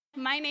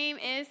My name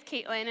is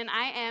Caitlin, and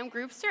I am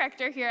Groups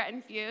Director here at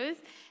Infuse.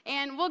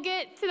 And we'll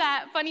get to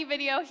that funny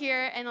video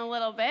here in a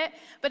little bit,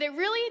 but it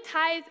really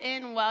ties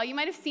in well. You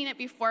might have seen it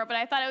before, but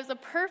I thought it was a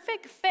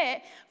perfect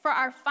fit for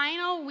our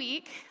final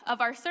week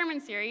of our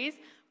sermon series,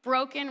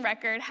 Broken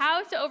Record,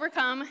 How to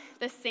Overcome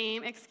the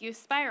Same Excuse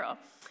Spiral.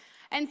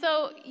 And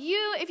so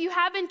if you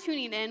have been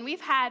tuning in,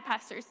 we've had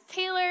Pastor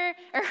Stephanie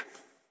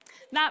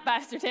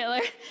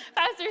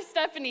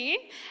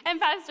and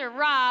Pastor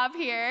Rob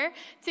here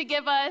to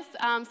give us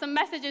some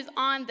messages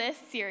on this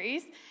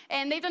series.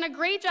 And they've done a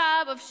great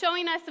job of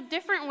showing us some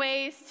different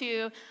ways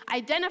to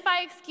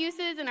identify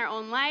excuses in our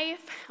own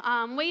life,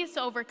 ways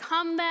to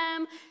overcome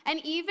them,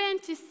 and even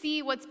to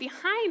see what's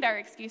behind our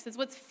excuses,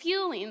 what's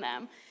fueling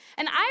them.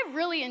 And I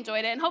really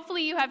enjoyed it, and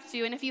hopefully you have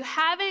too. And if you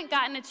haven't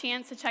gotten a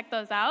chance to check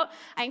those out,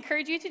 I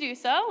encourage you to do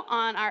so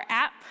on our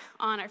app,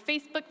 on our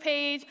Facebook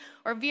page,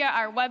 or via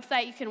our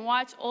website. You can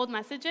watch old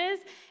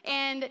messages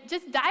and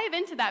just dive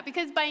into that,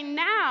 because by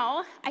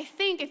now, I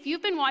think if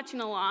you've been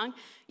watching along,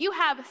 you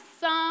have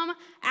some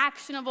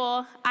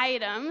actionable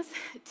items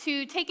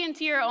to take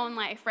into your own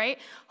life, right?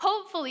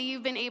 Hopefully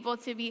you've been able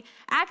to be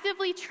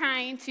actively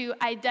trying to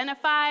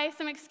identify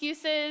some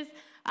excuses,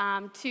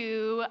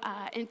 to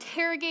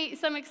interrogate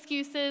some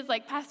excuses,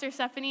 like Pastor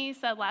Stephanie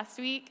said last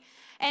week.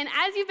 And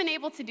as you've been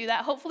able to do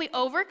that, hopefully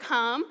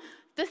overcome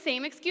the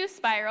same excuse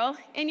spiral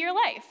in your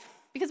life.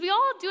 Because we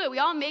all do it, we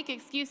all make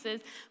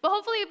excuses, but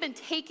hopefully you've been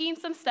taking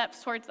some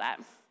steps towards that.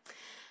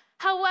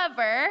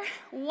 However,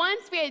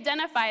 once we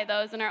identify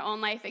those in our own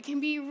life, it can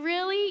be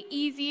really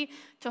easy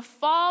to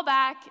fall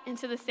back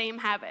into the same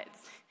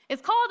habits.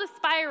 It's called a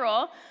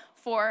spiral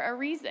for a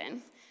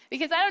reason.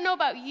 Because I don't know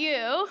about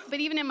you, but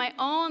even in my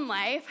own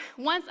life,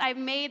 once I've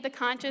made the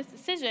conscious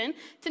decision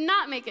to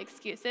not make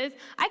excuses,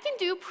 I can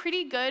do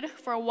pretty good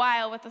for a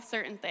while with a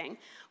certain thing.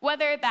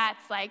 Whether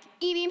that's like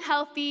eating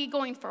healthy,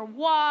 going for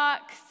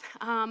walks,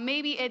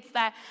 maybe it's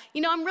that,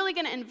 I'm really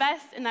gonna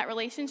invest in that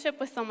relationship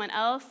with someone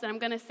else, and I'm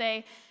gonna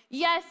say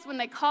yes when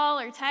they call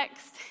or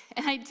text,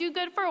 and I do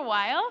good for a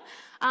while,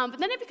 but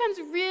then it becomes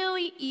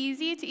really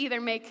easy to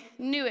either make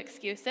new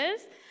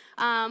excuses.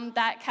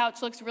 That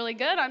couch looks really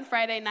good on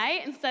Friday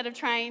night, instead of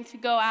trying to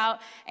go out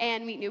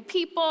and meet new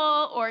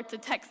people or to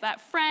text that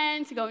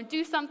friend to go and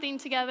do something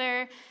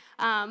together,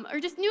 or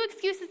just new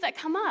excuses that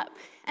come up.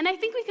 And I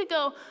think we could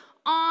go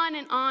on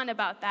and on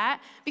about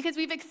that because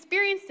we've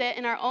experienced it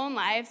in our own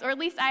lives, or at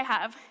least I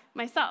have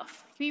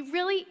myself. It can be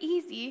really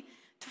easy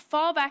to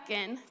fall back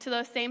into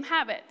those same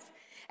habits.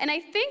 And I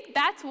think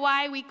that's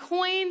why we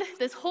coined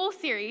this whole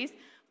series,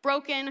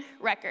 Broken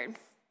Record,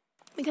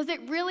 because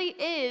it really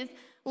is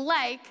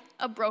like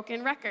a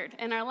broken record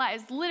in our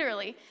lives,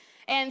 literally.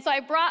 And so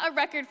I brought a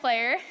record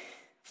player,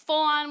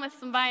 full on with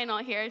some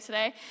vinyl here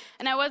today,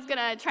 and I was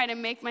gonna try to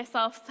make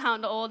myself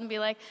sound old and be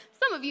like,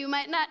 some of you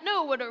might not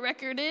know what a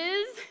record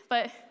is,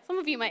 but some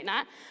of you might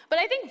not. But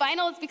I think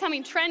vinyl is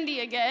becoming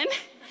trendy again.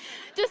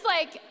 Just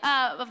like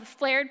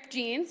flared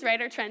jeans, right,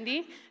 are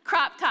trendy.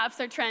 Crop tops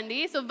are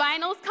trendy. So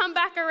vinyls come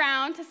back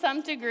around to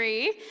some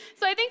degree.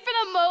 So I think for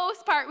the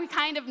most part, we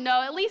kind of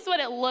know at least what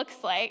it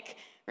looks like,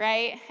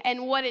 right?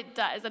 And what it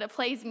does, that it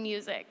plays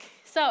music.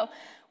 So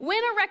when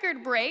a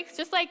record breaks,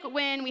 just like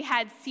when we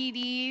had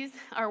CDs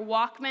or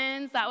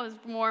Walkmans, that was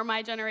more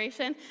my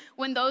generation,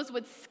 when those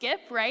would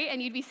skip, right?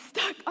 And you'd be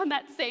stuck on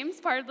that same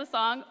part of the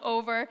song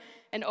over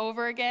and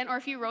over again. Or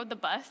if you rode the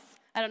bus,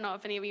 I don't know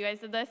if any of you guys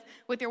did this,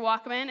 with your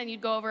Walkman, and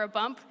you'd go over a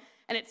bump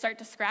and it'd start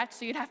to scratch,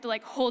 so you'd have to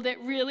hold it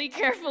really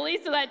carefully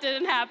so that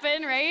didn't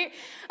happen, right?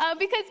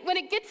 Because when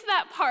it gets to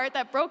that part,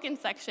 that broken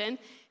section,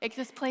 it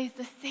just plays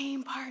the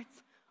same parts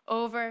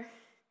over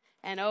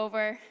and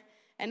over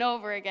and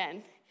over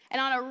again. And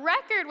on a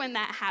record, when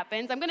that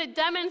happens, I'm going to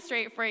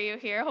demonstrate for you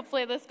here.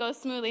 Hopefully this goes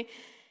smoothly.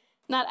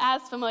 Not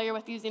as familiar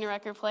with using a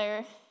record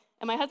player.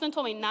 And my husband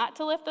told me not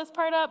to lift this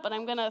part up, but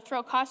I'm going to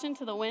throw caution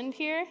to the wind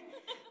here.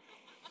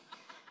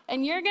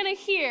 And you're going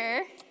to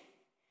hear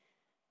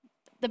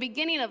the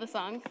beginning of the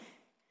song,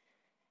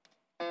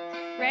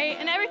 right?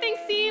 And everything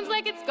seems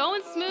like it's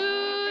going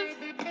smooth.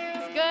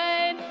 It's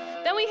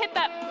good. Then we hit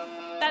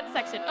that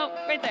section. Oh,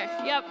 right there.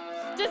 Yep.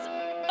 Just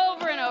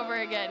over and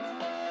over again.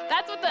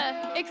 That's what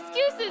the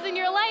excuses in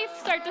your life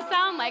start to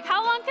sound like.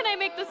 How long can I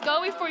make this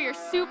go before you're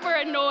super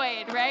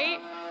annoyed, right?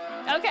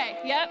 Okay,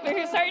 yep,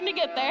 we're starting to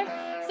get there.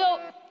 So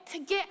to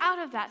get out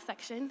of that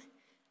section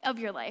of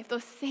your life,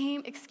 those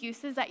same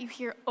excuses that you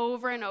hear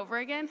over and over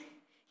again,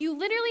 you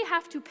literally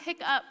have to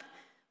pick up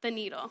the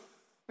needle,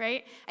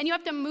 right? And you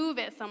have to move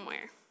it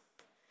somewhere.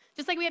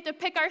 Just like we have to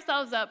pick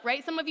ourselves up,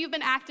 right? Some of you have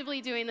been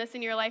actively doing this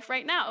in your life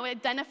right now,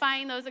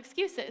 identifying those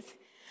excuses.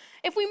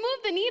 If we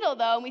move the needle,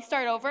 though, and we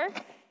start over,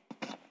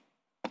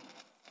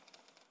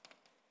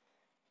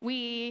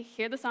 we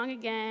hear the song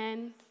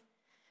again,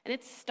 and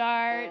it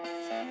starts,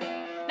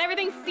 and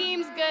everything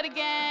seems good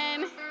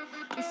again.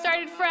 We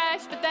started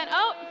fresh, but then,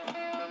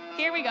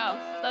 here we go.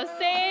 Those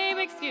same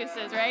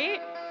excuses, right?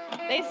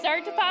 They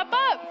start to pop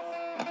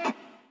up.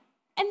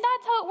 And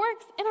that's how it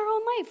works in our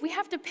own life. We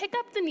have to pick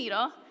up the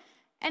needle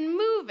and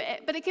move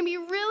it, but it can be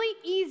really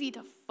easy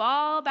to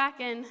fall back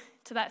into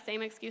to that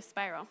same excuse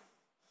spiral.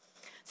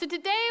 So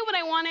today, what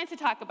I wanted to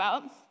talk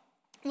about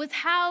was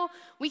how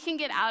we can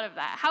get out of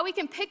that, how we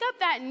can pick up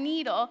that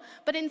needle,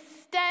 but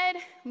instead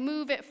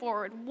move it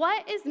forward.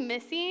 What is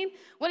missing?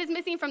 What is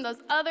missing from those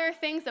other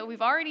things that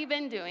we've already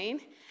been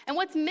doing? And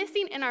what's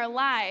missing in our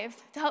lives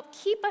to help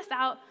keep us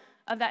out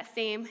of that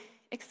same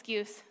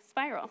excuse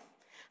spiral?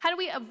 How do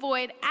we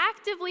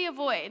actively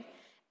avoid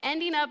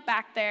ending up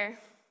back there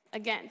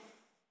again?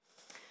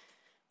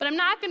 But I'm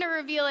not going to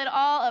reveal it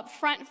all up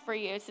front for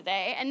you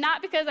today, and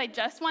not because I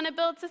just want to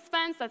build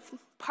suspense, that's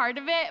part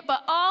of it,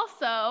 but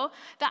also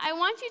that I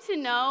want you to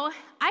know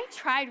I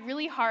tried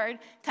really hard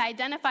to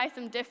identify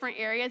some different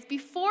areas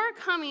before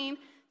coming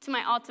to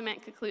my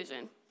ultimate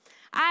conclusion.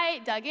 I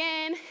dug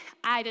in,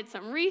 I did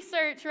some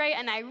research, right,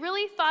 and I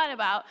really thought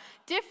about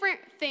different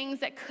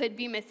things that could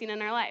be missing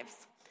in our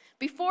lives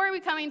before we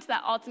coming to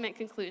that ultimate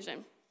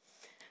conclusion.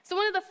 So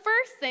one of the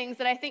first things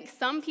that I think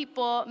some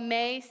people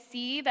may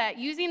see that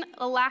using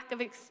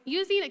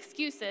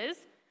excuses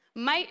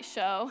might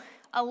show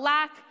a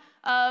lack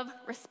of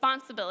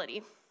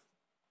responsibility.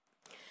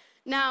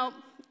 Now,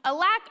 a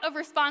lack of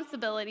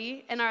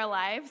responsibility in our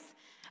lives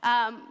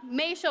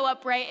may show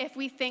up, right, if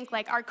we think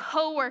like our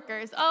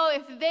coworkers,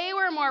 if they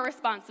were more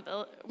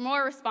responsible,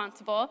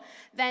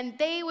 then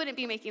they wouldn't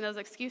be making those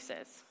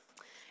excuses.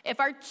 If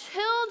our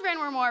children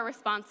were more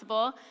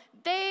responsible,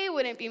 they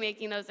wouldn't be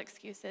making those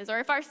excuses. Or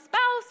if our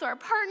spouse or our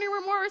partner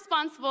were more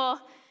responsible,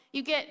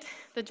 you get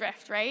the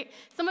drift, right?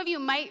 Some of you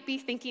might be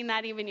thinking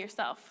that even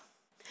yourself.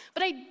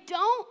 But I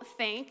don't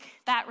think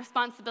that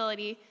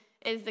responsibility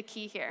is the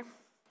key here.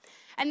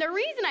 And the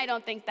reason I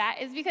don't think that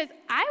is because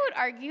I would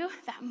argue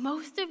that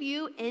most of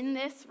you in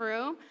this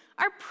room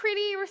are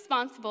pretty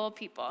responsible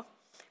people,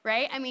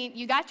 right? I mean,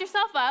 you got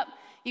yourself up,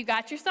 you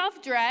got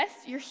yourself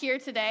dressed, you're here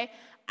today.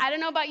 I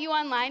don't know about you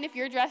online if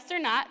you're dressed or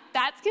not.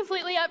 That's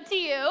completely up to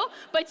you.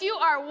 But you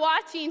are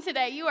watching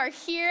today. You are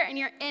here and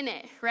you're in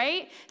it,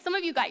 right? Some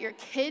of you got your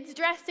kids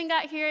dressed and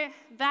got here.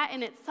 That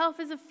in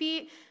itself is a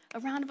feat. A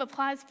round of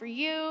applause for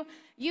you.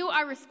 You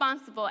are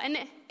responsible. And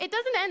it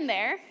doesn't end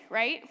there,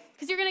 right?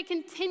 Because you're going to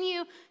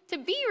continue to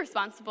be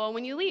responsible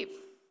when you leave.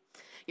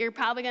 You're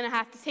probably going to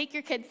have to take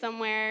your kids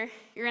somewhere.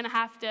 You're going to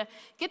have to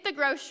get the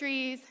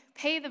groceries,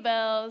 pay the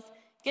bills,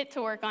 get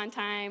to work on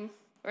time,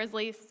 or at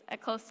least as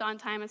close to on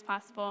time as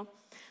possible.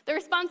 The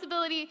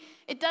responsibility,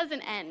 it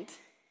doesn't end.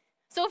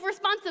 So if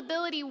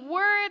responsibility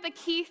were the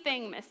key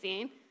thing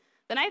missing,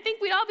 then I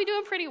think we'd all be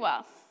doing pretty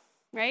well,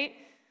 right?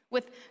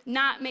 With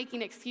not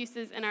making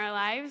excuses in our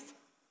lives.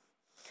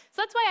 So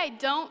that's why I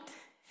don't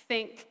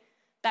think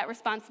that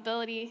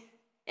responsibility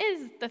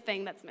is the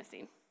thing that's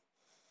missing.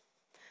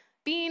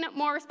 Being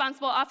more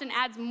responsible often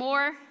adds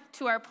more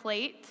to our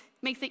plate,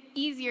 makes it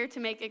easier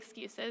to make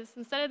excuses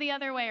instead of the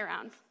other way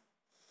around.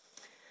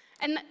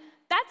 And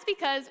that's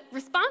because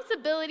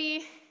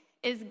responsibility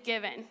is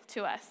given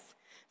to us.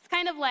 It's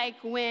kind of like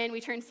when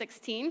we turn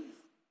 16,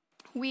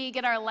 we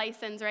get our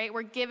license, right?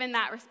 We're given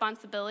that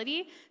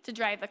responsibility to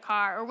drive the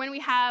car. Or when we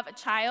have a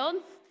child,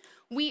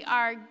 we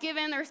are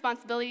given the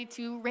responsibility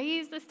to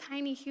raise this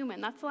tiny human.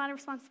 That's a lot of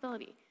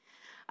responsibility.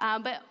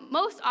 But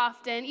most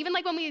often, even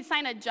like when we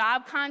sign a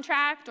job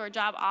contract or a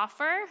job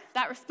offer,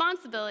 that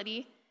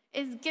responsibility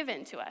is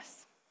given to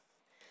us.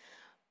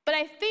 But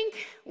I think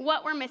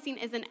what we're missing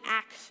is an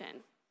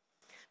action.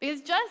 Because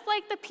just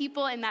like the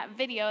people in that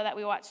video that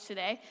we watched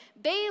today,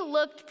 they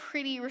looked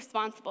pretty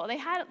responsible. That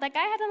guy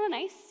had on a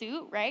nice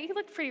suit, right? He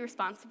looked pretty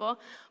responsible.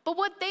 But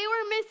what they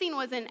were missing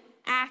was an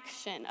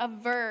action, a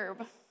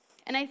verb.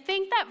 And I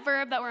think that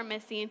verb that we're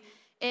missing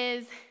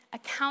is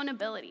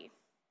accountability.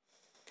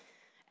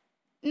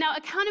 Now,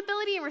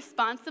 accountability and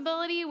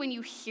responsibility, when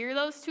you hear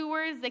those two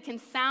words, they can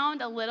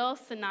sound a little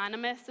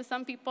synonymous to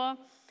some people.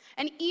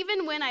 And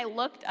even when I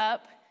looked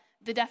up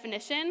the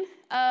definition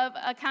of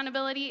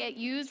accountability, it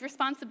used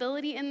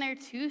responsibility in there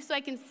too, so I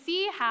can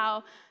see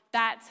how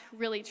that's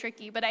really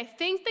tricky. But I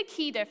think the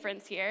key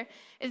difference here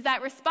is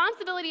that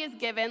responsibility is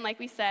given, like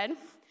we said,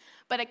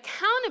 but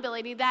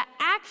accountability, that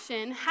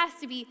action, has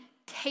to be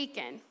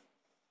taken.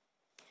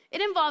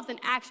 It involves an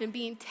action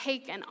being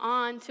taken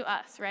on to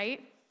us,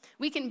 right?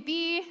 We can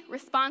be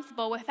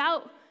responsible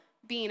without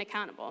being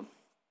accountable.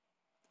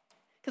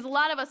 Because a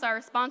lot of us are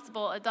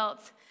responsible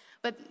adults,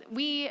 but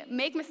we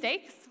make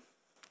mistakes.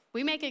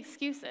 We make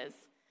excuses,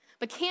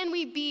 but can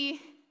we be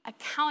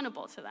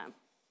accountable to them?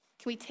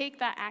 Can we take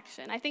that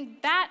action? I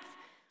think that's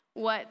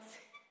what's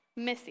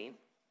missing.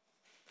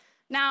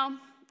 Now,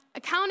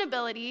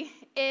 accountability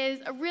is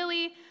a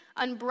really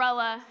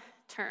umbrella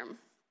term,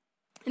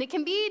 and it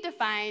can be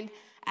defined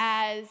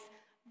as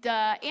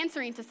the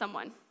answering to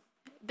someone,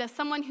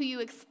 someone who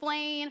you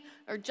explain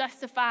or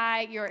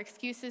justify your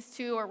excuses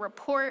to or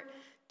report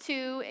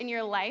to in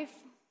your life.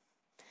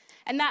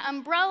 And that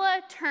umbrella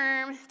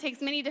term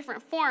takes many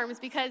different forms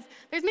because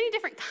there's many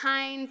different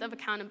kinds of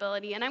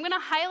accountability. And I'm going to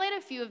highlight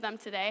a few of them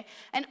today.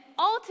 And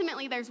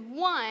ultimately, there's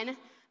one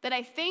that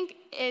I think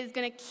is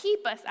going to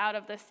keep us out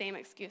of the same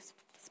excuse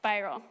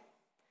spiral.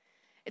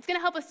 It's going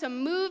to help us to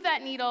move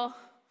that needle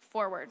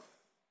forward.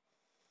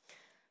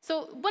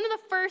 So one of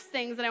the first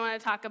things that I want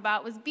to talk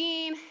about was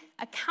being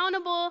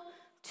accountable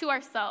to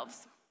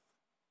ourselves.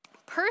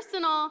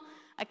 Personal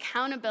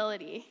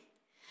accountability.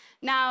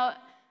 Now,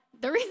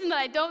 the reason that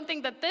I don't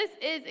think that this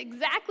is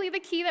exactly the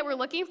key that we're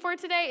looking for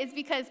today is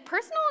because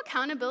personal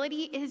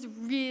accountability is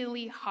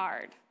really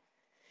hard.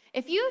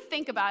 If you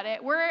think about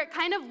it, we're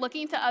kind of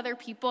looking to other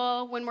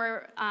people when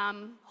we're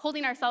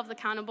holding ourselves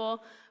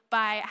accountable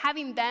by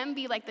having them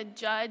be like the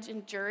judge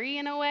and jury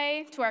in a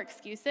way to our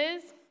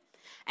excuses.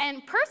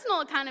 And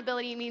personal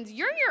accountability means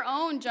you're your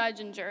own judge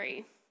and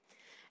jury.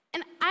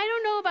 And I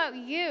don't know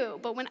about you,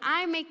 but when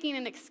I'm making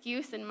an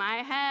excuse in my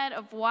head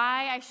of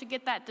why I should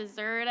get that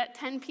dessert at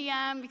 10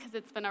 p.m. because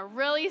it's been a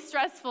really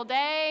stressful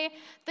day,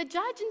 the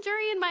judge and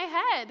jury in my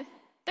head,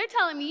 they're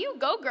telling me, you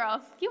go,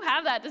 girl, you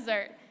have that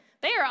dessert.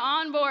 They are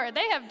on board.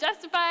 They have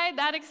justified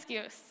that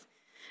excuse.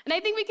 And I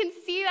think we can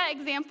see that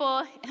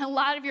example in a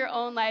lot of your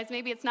own lives.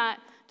 Maybe it's not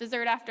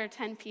dessert after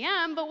 10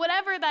 p.m., but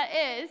whatever that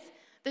is,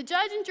 the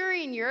judge and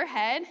jury in your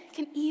head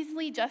can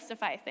easily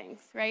justify things,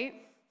 right?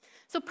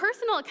 So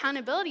personal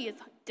accountability is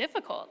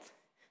difficult. So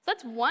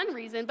that's one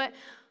reason, but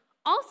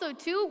also,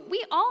 too,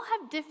 we all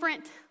have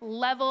different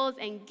levels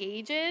and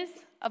gauges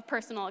of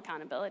personal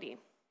accountability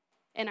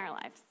in our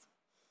lives,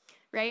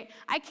 right?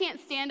 I can't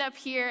stand up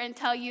here and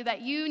tell you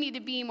that you need to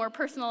be more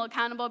personal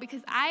accountable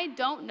because I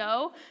don't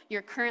know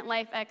your current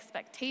life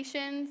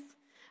expectations.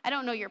 I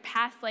don't know your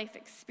past life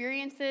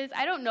experiences.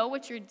 I don't know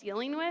what you're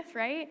dealing with,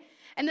 right?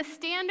 And the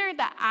standard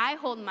that I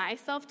hold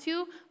myself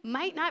to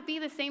might not be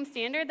the same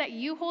standard that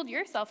you hold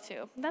yourself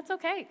to. That's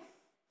okay.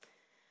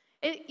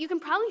 You can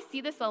probably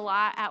see this a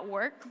lot at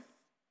work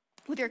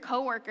with your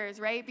coworkers,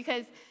 right?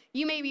 Because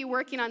you may be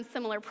working on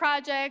similar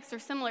projects or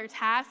similar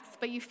tasks,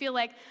 but you feel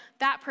like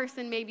that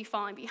person may be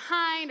falling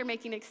behind or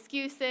making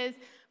excuses,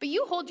 but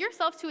you hold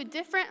yourself to a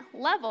different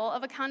level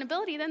of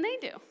accountability than they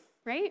do,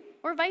 right?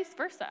 Or vice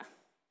versa.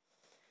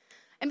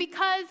 And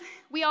because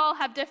we all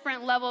have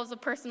different levels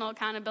of personal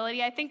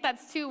accountability, I think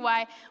that's too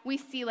why we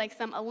see like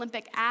some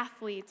Olympic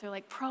athletes or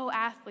like pro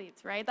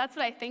athletes, right? That's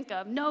what I think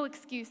of. No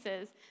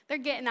excuses. They're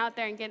getting out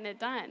there and getting it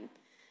done.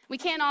 We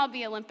can't all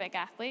be Olympic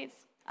athletes,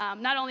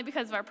 not only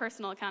because of our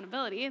personal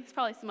accountability, there's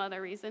probably some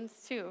other reasons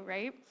too,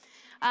 right?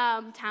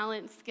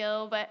 Talent,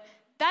 skill, but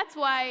that's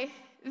why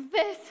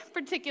this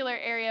particular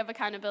area of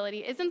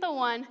accountability isn't the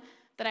one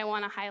that I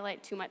want to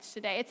highlight too much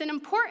today. It's an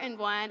important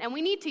one, and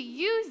we need to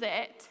use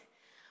it.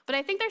 But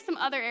I think there's some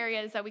other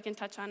areas that we can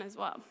touch on as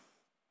well.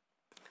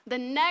 The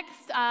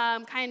next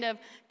kind of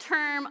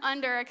term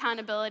under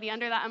accountability,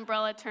 under that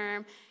umbrella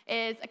term,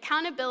 is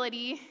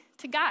accountability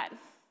to God.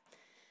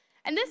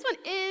 And this one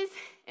is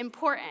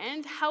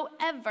important.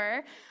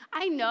 However,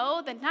 I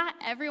know that not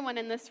everyone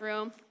in this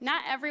room,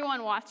 not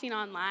everyone watching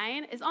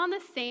online is on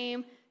the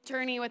same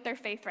journey with their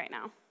faith right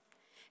now.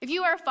 If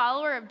you are a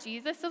follower of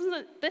Jesus,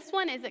 this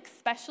one is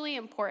especially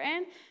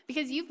important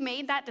because you've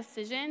made that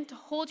decision to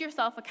hold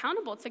yourself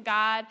accountable to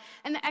God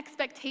and the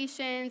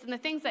expectations and the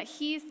things that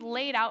He's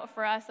laid out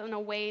for us in a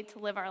way to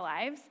live our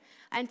lives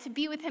and to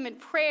be with Him in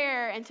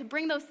prayer and to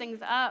bring those things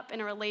up in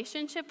a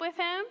relationship with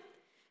Him,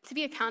 to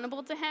be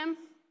accountable to Him.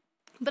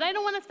 But I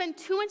don't want to spend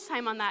too much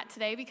time on that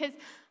today because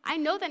I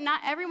know that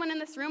not everyone in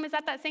this room is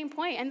at that same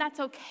point, and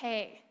that's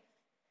okay.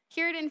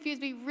 Here at Infuse,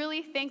 we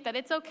really think that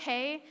it's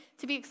okay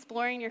to be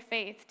exploring your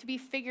faith, to be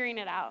figuring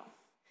it out.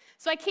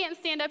 So I can't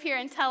stand up here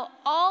and tell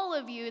all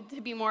of you to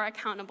be more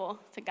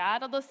accountable to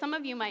God, although some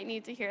of you might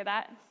need to hear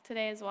that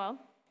today as well.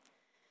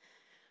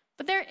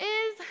 But there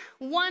is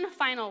one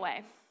final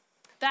way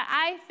that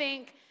I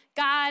think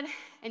God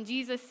and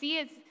Jesus see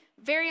as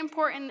very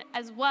important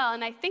as well,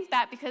 and I think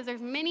that because there's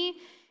many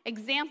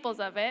examples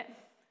of it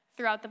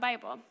throughout the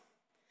Bible.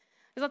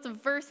 There's lots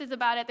of verses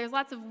about it. There's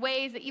lots of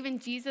ways that even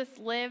Jesus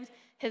lived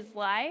his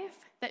life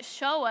that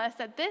show us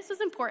that this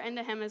was important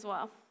to him as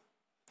well.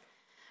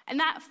 And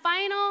that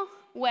final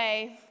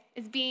way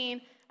is being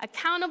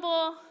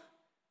accountable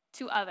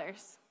to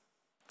others.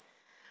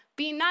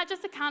 Being not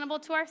just accountable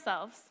to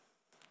ourselves,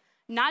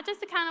 not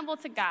just accountable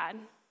to God,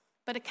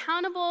 but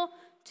accountable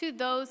to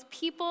those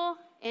people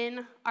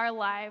in our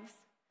lives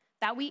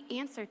that we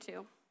answer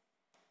to,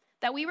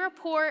 that we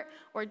report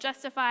or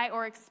justify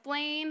or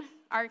explain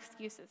our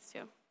excuses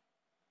to.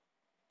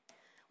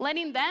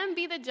 Letting them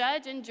be the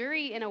judge and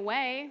jury in a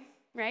way,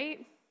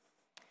 right?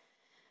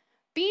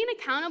 Being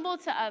accountable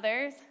to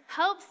others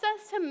helps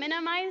us to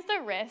minimize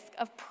the risk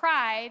of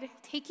pride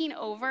taking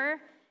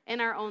over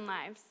in our own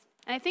lives.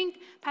 And I think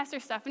Pastor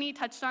Stephanie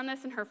touched on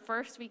this in her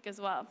first week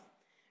as well,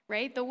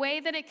 right? The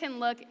way that it can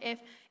look if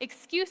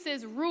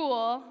excuses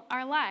rule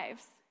our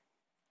lives.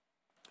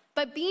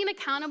 But being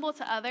accountable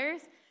to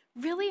others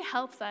really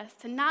helps us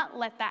to not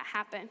let that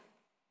happen.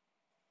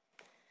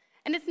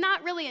 And it's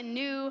not really a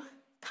new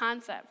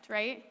concept,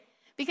 right?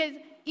 Because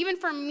even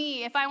for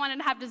me, if I wanted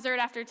to have dessert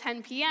after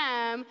 10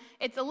 p.m.,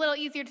 it's a little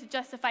easier to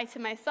justify to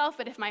myself,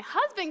 but if my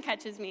husband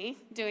catches me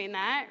doing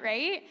that,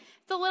 right,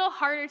 it's a little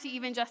harder to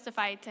even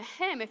justify to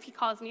him if he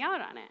calls me out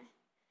on it.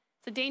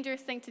 It's a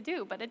dangerous thing to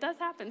do, but it does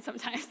happen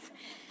sometimes.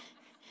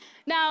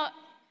 Now,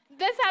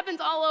 this happens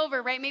all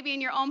over, right? Maybe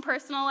in your own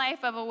personal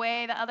life of a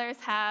way that others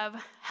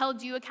have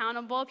held you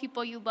accountable,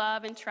 people you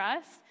love and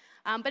trust.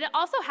 But it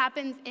also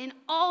happens in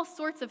all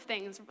sorts of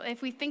things,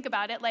 if we think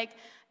about it, like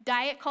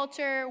diet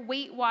culture,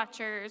 Weight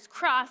Watchers,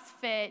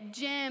 CrossFit,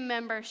 gym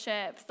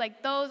memberships,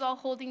 like those all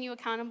holding you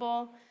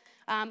accountable.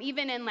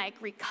 Even in like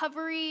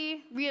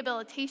recovery,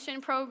 rehabilitation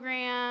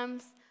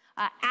programs,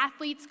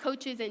 athletes,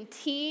 coaches, and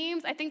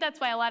teams. I think that's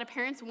why a lot of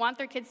parents want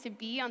their kids to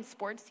be on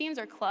sports teams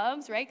or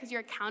clubs, right? Because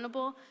you're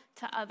accountable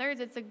to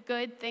others. It's a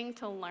good thing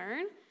to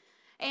learn.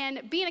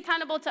 And being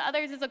accountable to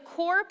others is a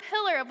core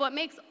pillar of what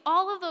makes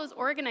all of those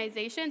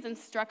organizations and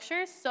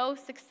structures so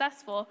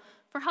successful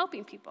for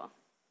helping people.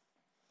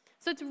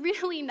 So it's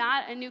really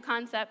not a new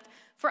concept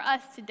for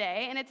us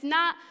today, and it's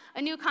not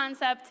a new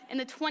concept in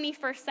the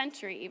 21st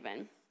century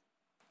even.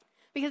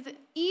 Because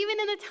even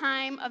in the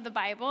time of the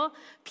Bible,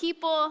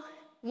 people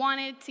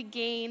wanted to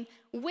gain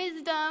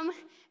wisdom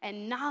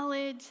and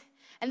knowledge,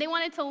 and they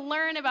wanted to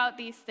learn about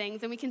these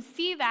things, and we can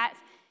see that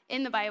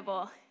in the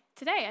Bible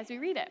today as we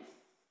read it.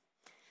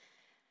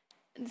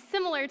 And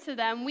similar to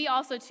them, we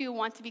also too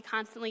want to be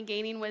constantly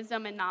gaining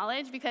wisdom and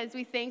knowledge because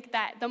we think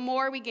that the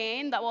more we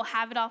gain, that we'll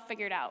have it all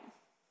figured out.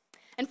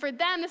 And for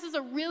them, this is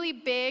a really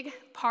big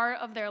part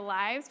of their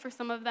lives, for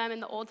some of them in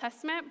the Old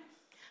Testament.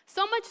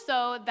 So much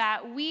so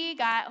that we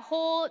got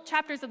whole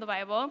chapters of the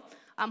Bible,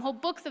 whole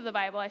books of the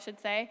Bible, I should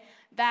say,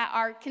 that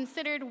are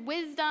considered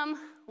wisdom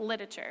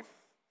literature.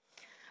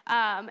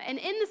 And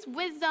in this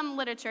wisdom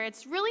literature,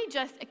 it's really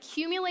just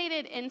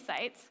accumulated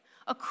insights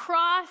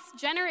across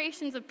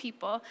generations of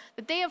people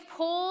that they have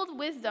pulled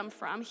wisdom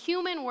from,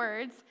 human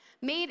words,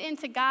 made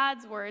into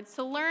God's words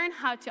to learn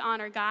how to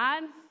honor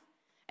God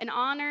and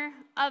honor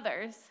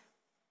others.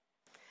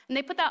 And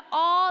they put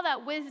all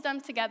that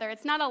wisdom together.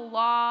 It's not a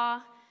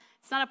law.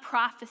 It's not a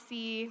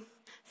prophecy.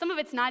 Some of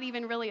it's not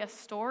even really a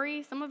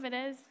story. Some of it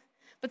is.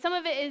 But some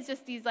of it is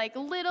just these like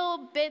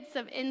little bits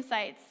of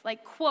insights,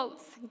 like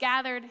quotes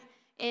gathered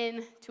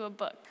into a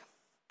book.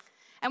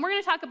 And we're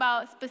going to talk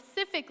about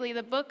specifically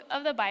the book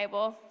of the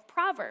Bible,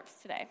 Proverbs,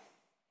 today.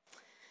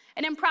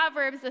 And in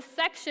Proverbs, the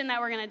section that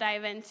we're going to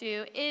dive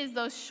into is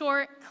those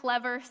short,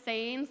 clever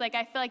sayings. Like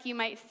I feel like you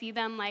might see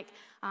them like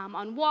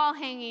on wall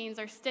hangings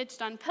or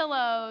stitched on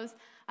pillows.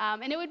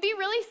 And it would be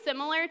really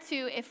similar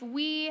to if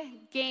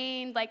we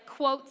gained like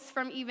quotes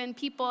from even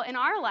people in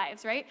our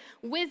lives, right?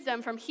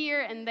 Wisdom from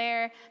here and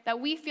there that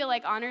we feel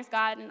like honors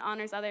God and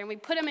honors others, and we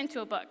put them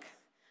into a book.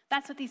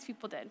 That's what these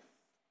people did,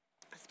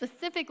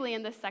 specifically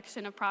in this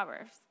section of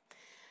Proverbs.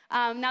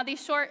 Now,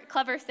 these short,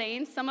 clever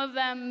sayings, some of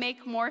them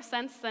make more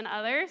sense than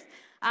others.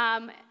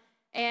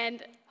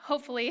 And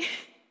hopefully,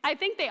 I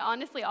think they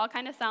honestly all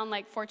kind of sound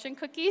like fortune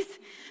cookies.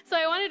 So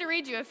I wanted to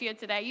read you a few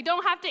today. You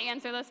don't have to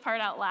answer this part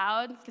out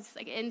loud, because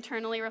like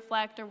internally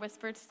reflect or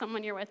whisper to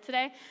someone you're with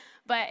today.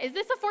 But is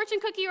this a fortune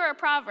cookie or a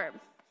proverb?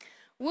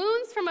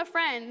 Wounds from a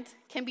friend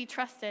can be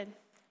trusted,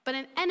 but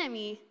an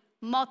enemy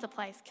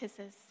multiplies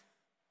kisses.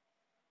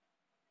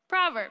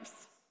 Proverbs.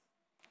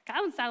 That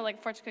one sounded like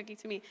a fortune cookie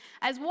to me.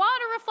 As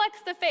water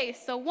reflects the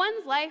face, so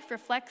one's life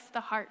reflects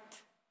the heart.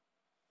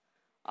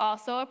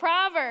 Also a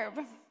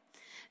proverb.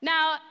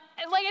 Now,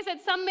 like I said,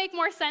 some make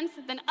more sense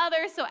than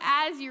others, so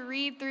as you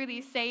read through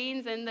these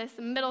sayings in this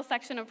middle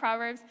section of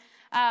Proverbs,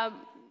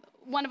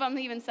 one of them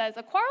even says,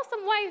 a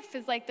quarrelsome wife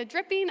is like the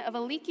dripping of a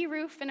leaky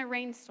roof in a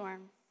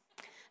rainstorm.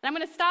 And I'm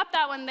going to stop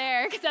that one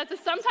there, because that's a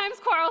sometimes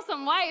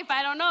quarrelsome wife.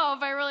 I don't know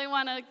if I really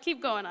want to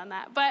keep going on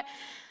that. But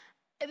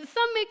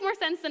some make more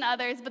sense than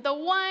others, but the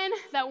one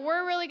that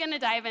we're really going to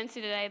dive into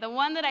today, the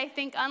one that I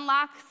think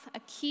unlocks a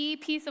key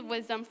piece of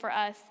wisdom for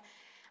us,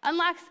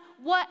 unlocks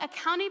what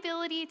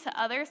accountability to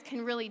others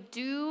can really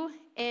do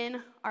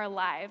in our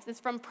lives. It's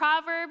from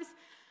Proverbs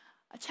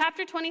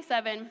chapter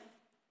 27,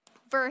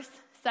 verse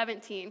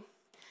 17.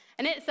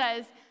 And it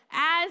says,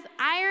 as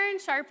iron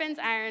sharpens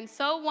iron,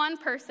 so one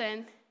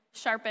person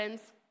sharpens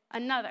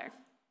another.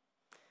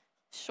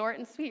 Short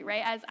and sweet,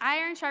 right? As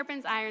iron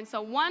sharpens iron,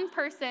 so one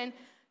person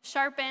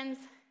sharpens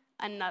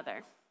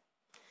another.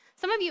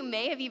 Some of you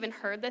may have even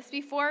heard this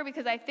before,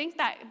 because I think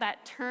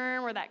that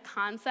term or that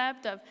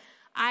concept of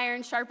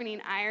iron sharpening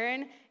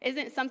iron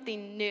isn't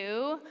something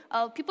new.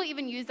 People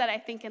even use that, I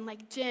think, in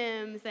like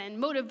gyms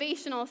and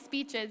motivational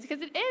speeches,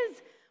 because it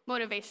is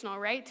motivational,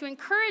 right? To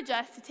encourage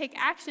us to take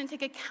action,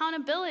 take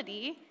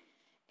accountability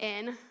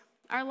in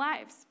our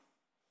lives.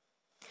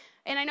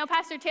 And I know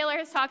Pastor Taylor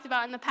has talked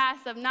about in the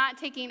past of not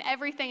taking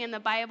everything in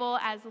the Bible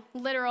as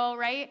literal,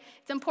 right?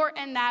 It's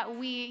important that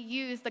we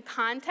use the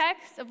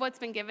context of what's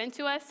been given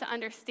to us to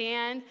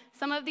understand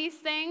some of these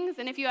things.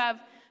 And if you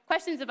have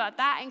questions about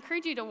that, I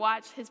encourage you to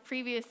watch his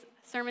previous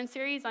sermon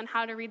series on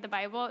how to read the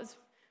Bible. It's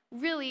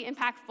really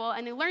impactful,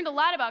 and I learned a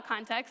lot about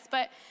context.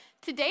 But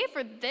today,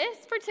 for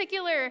this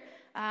particular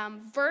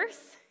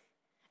verse,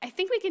 I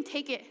think we can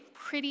take it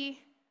pretty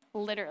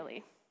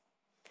literally,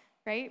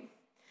 right?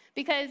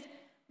 Because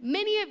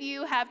many of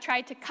you have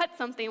tried to cut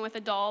something with a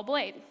dull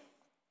blade,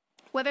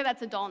 whether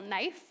that's a dull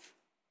knife,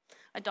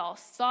 a dull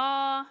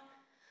saw,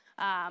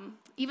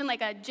 even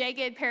like a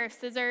jagged pair of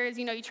scissors.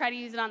 You try to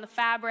use it on the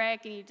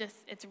fabric, and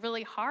it's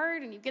really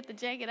hard, and you get the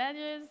jagged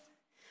edges.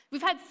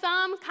 We've had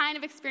some kind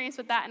of experience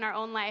with that in our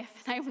own life,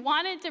 and I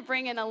wanted to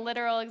bring in a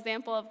literal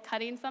example of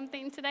cutting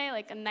something today,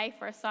 like a knife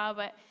or a saw,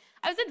 but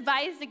I was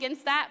advised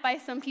against that by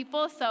some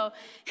people, so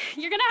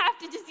you're going to have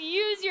to just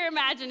use your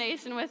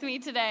imagination with me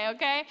today,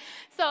 okay?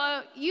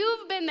 So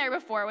you've been there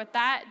before with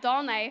that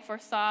dull knife or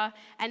saw,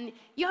 and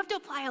you have to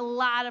apply a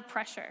lot of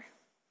pressure,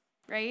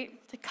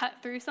 right, to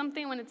cut through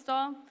something when it's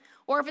dull.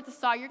 Or if it's a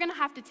saw, you're going to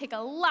have to take a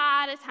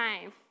lot of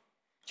time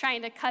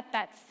trying to cut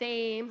that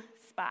same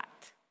spot.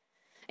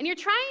 And you're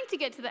trying to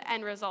get to the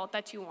end result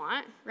that you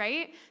want,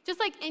 right? Just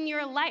like in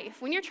your life,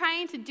 when you're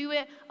trying to do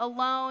it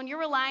alone, you're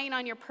relying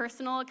on your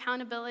personal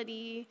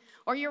accountability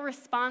or your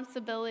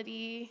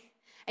responsibility,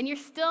 and you're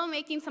still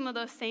making some of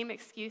those same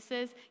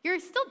excuses. You're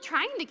still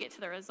trying to get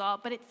to the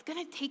result, but it's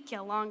going to take you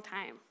a long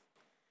time.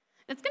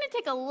 It's going to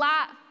take a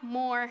lot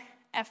more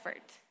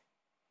effort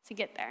to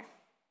get there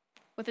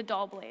with a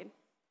dull blade.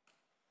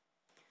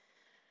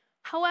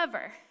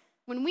 However,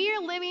 when we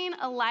are living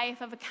a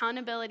life of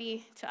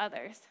accountability to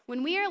others,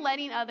 when we are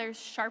letting others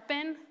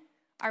sharpen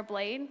our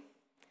blade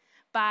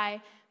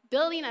by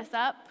building us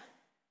up,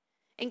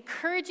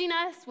 encouraging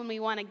us when we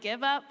want to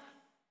give up,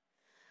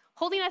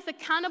 holding us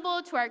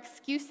accountable to our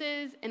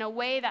excuses in a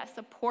way that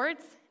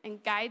supports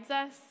and guides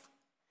us,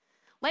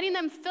 letting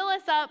them fill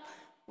us up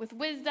with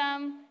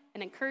wisdom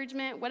and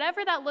encouragement,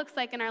 whatever that looks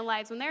like in our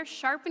lives, when they're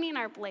sharpening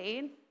our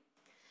blade,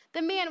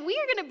 then man, we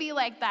are going to be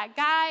like that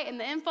guy in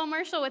the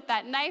infomercial with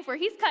that knife where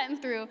he's cutting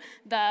through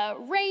the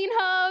rain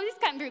hose, he's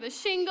cutting through the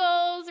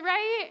shingles,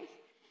 right?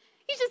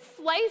 He's just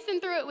slicing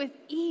through it with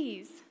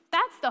ease.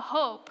 That's the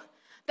hope,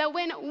 that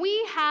when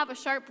we have a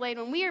sharp blade,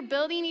 when we are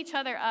building each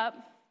other up,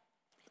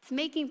 it's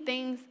making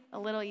things a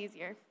little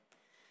easier.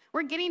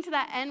 We're getting to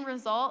that end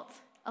result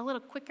a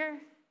little quicker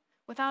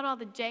without all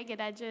the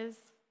jagged edges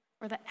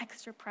or the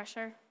extra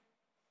pressure.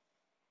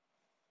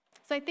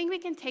 So I think we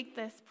can take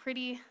this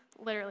pretty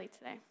literally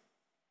today.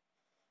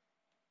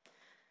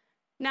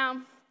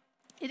 Now,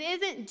 it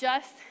isn't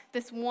just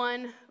this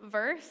one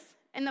verse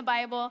in the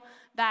Bible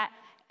that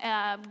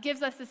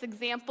gives us this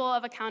example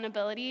of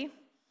accountability.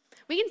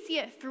 We can see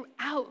it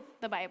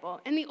throughout the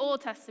Bible, in the Old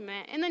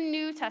Testament, in the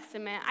New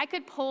Testament. I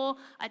could pull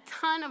a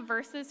ton of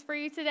verses for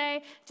you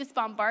today, just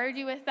bombard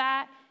you with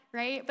that,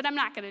 right? But I'm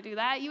not going to do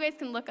that. You guys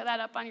can look that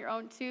up on your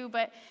own too,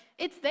 but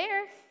it's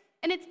there.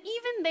 And it's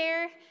even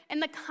there in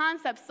the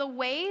concepts, the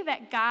way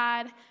that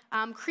God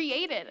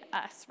created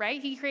us, right?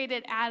 He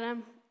created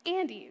Adam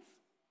and Eve,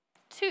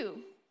 two,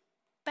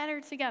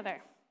 better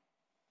together.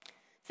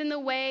 It's in the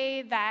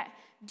way that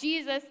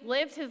Jesus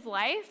lived his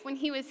life when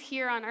he was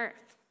here on earth.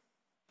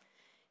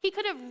 He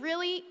could have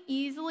really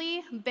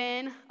easily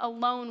been a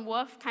lone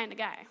wolf kind of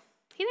guy.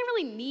 He didn't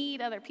really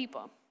need other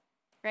people,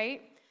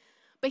 right?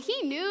 But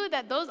he knew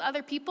that those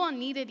other people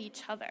needed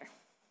each other.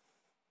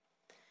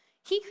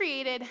 He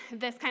created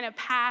this kind of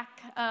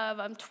pack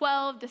of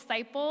 12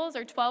 disciples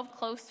or 12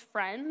 close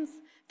friends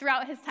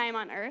throughout his time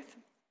on earth.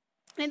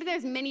 And I think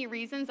there's many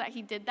reasons that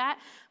he did that,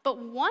 but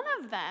one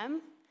of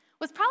them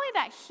was probably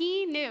that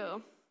he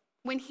knew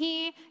when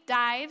he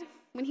died,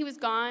 when he was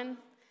gone,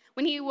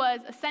 when he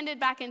was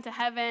ascended back into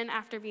heaven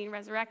after being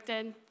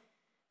resurrected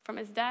from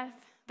his death,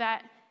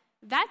 that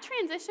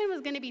transition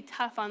was going to be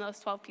tough on those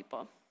 12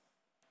 people.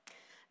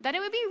 That it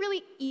would be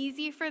really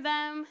easy for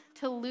them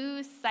to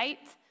lose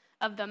sight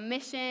of the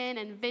mission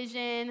and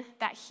vision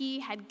that he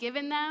had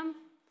given them,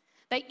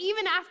 that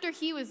even after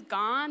he was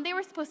gone, they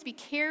were supposed to be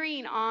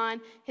carrying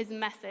on his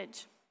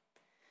message,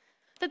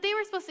 that they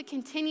were supposed to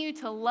continue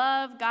to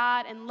love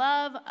God and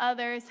love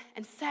others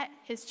and set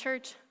his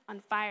church on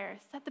fire,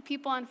 set the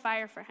people on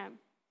fire for him.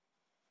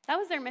 That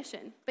was their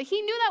mission. But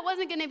he knew that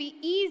wasn't going to be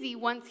easy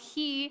once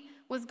he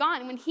was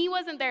gone. When he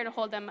wasn't there to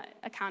hold them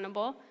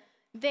accountable,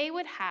 they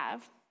would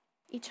have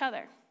each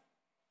other.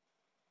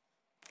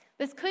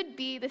 This could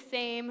be the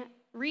same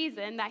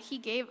reason that he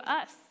gave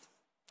us,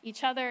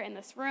 each other in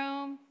this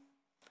room,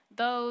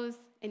 those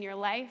in your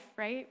life,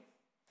 right?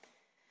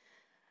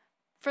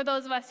 For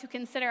those of us who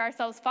consider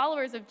ourselves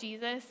followers of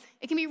Jesus,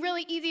 it can be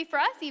really easy for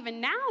us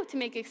even now to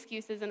make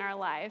excuses in our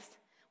lives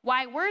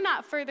why we're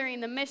not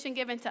furthering the mission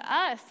given to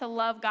us to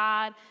love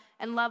God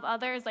and love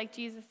others like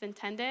Jesus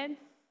intended,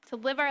 to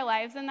live our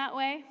lives in that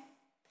way.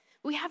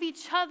 We have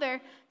each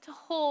other to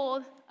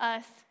hold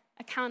us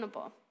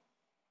accountable.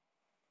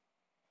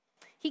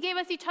 He gave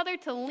us each other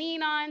to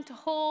lean on, to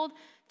hold,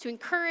 to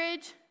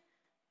encourage,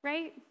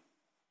 right?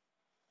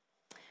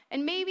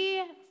 And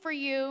maybe for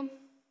you,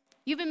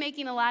 you've been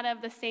making a lot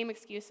of the same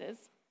excuses,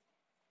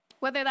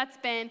 whether that's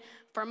been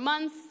for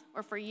months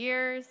or for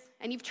years,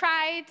 and you've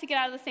tried to get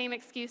out of the same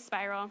excuse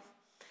spiral. And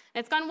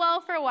it's gone well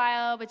for a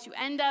while, but you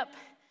end up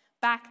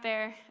back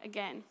there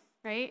again,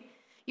 right?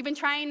 You've been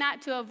trying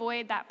not to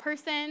avoid that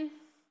person,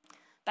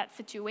 that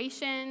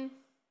situation.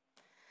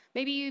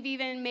 Maybe you've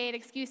even made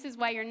excuses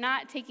why you're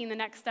not taking the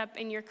next step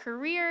in your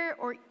career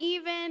or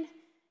even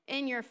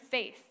in your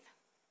faith.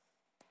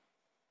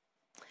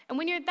 And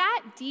when you're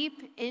that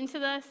deep into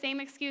the same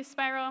excuse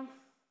spiral,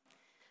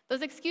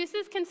 those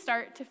excuses can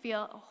start to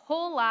feel a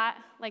whole lot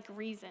like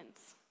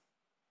reasons.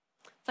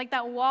 It's like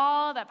that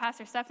wall that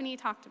Pastor Stephanie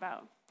talked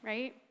about,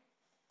 right?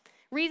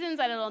 Reasons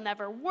that it'll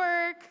never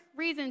work,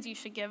 reasons you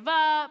should give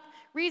up,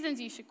 reasons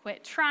you should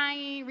quit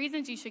trying,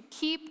 reasons you should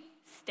keep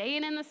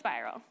staying in the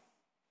spiral.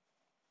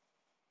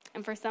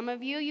 And for some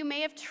of you, you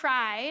may have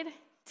tried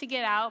to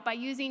get out by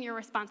using your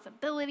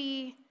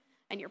responsibility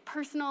and your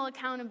personal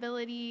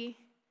accountability.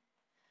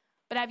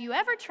 But have you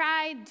ever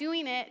tried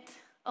doing it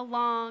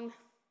along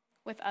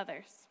with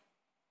others?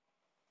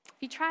 Have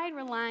you tried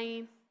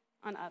relying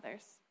on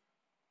others?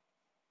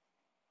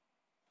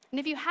 And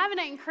if you haven't,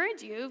 I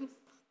encourage you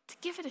to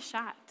give it a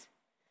shot.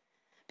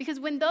 Because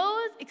when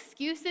those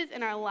excuses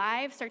in our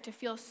lives start to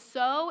feel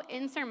so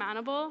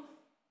insurmountable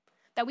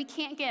that we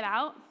can't get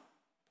out,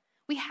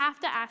 we have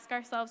to ask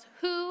ourselves,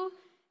 who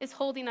is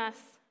holding us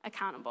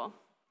accountable?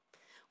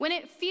 When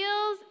it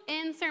feels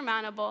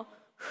insurmountable,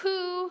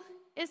 who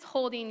is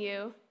holding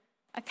you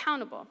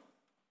accountable?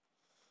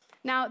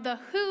 Now, the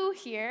who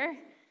here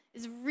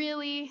is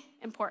really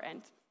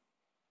important.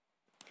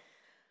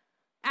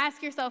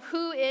 Ask yourself,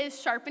 who is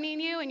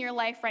sharpening you in your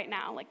life right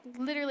now? Like,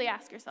 literally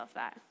ask yourself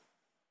that.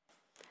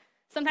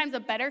 Sometimes a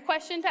better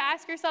question to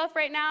ask yourself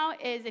right now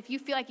is, if you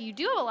feel like you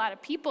do have a lot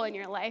of people in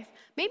your life,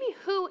 maybe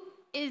who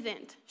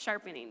isn't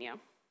sharpening you?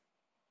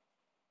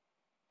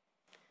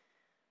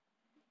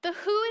 The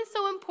who is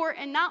so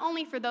important, not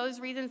only for those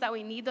reasons that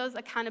we need those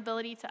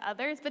accountability to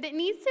others, but it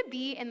needs to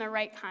be in the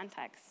right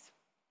context.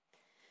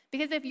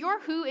 Because if your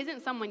who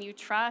isn't someone you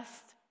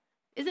trust,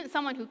 isn't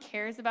someone who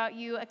cares about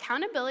you,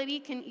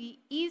 accountability can be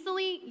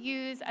easily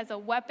used as a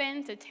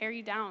weapon to tear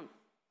you down,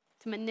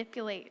 to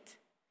manipulate.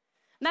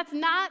 And that's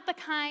not the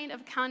kind of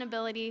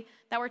accountability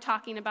that we're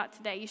talking about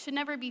today. You should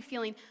never be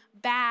feeling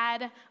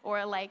bad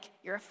or like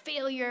you're a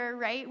failure,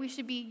 right? We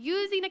should be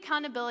using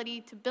accountability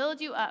to build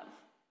you up.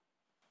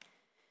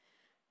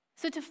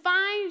 So to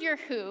find your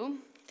who,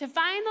 to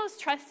find those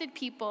trusted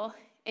people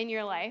in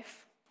your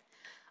life,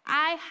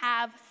 I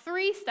have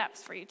 3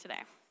 steps for you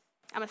today.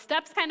 I'm a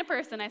steps kind of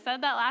person. I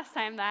said that last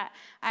time that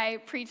I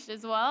preached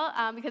as well,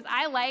 because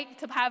I like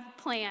to have a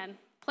plan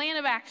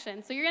of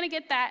action. So you're going to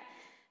get that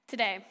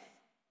today.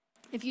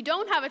 If you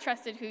don't have a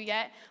trusted who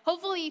yet,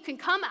 hopefully you can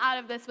come out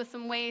of this with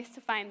some ways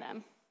to find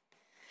them.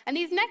 And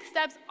these next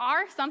steps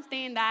are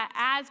something that,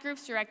 as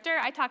groups director,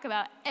 I talk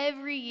about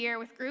every year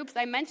with groups.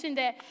 I mentioned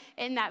it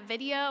in that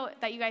video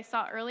that you guys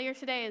saw earlier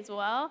today as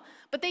well.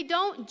 But they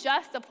don't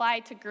just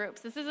apply to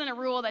groups. This isn't a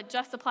rule that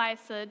just applies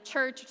to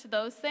church or to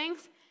those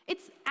things.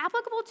 It's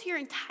applicable to your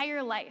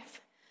entire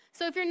life.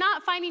 So if you're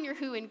not finding your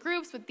who in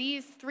groups with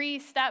these 3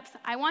 steps,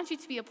 I want you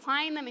to be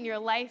applying them in your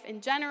life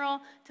in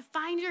general to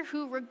find your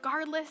who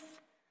regardless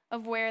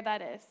of where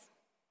that is.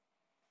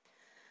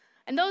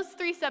 And those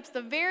 3 steps,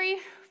 the very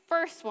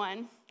first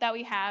one that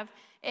we have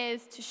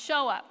is to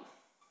show up.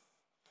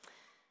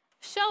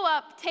 Show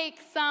up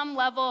takes some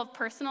level of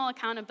personal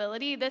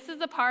accountability. This is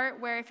the part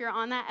where if you're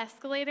on that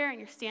escalator and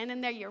you're standing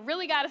there, you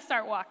really got to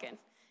start walking.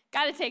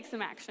 Got to take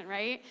some action,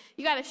 right?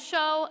 You got to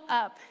show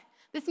up.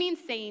 This means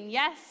saying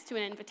yes to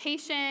an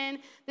invitation.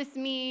 This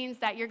means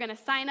that you're going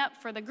to sign up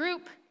for the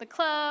group, the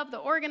club, the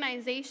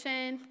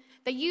organization,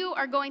 that you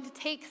are going to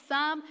take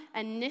some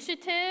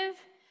initiative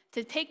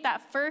to take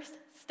that first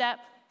step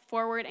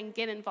forward and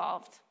get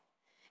involved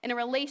in a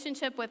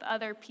relationship with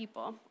other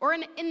people, or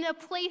in a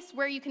place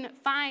where you can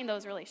find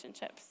those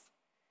relationships.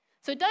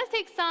 So it does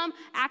take some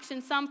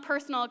action, some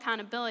personal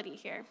accountability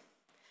here.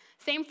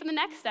 Same for the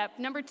next step.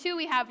 Number 2,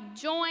 we have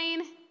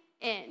join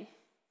in.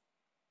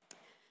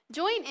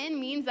 Join in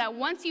means that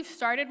once you've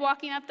started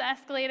walking up the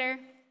escalator,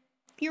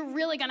 you're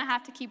really going to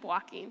have to keep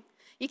walking.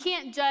 You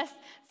can't just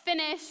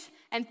finish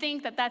and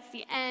think that that's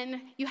the end.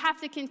 You have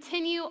to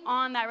continue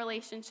on that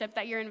relationship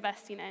that you're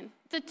investing in.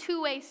 It's a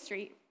 2-way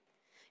street.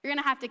 You're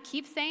going to have to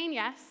keep saying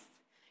yes.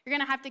 You're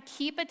going to have to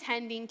keep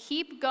attending,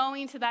 keep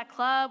going to that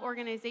club,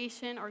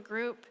 organization, or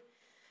group.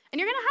 And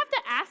you're going to have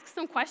to ask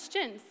some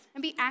questions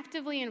and be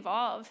actively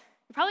involved.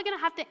 You're probably going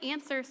to have to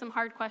answer some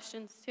hard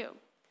questions too.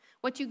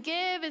 What you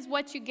give is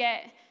what you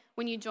get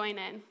when you join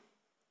in.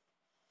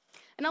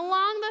 And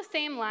along those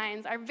same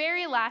lines, our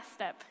very last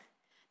step,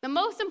 the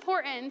most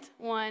important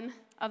one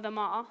of them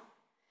all,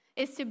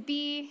 is to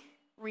be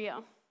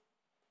real.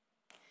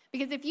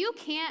 Because if you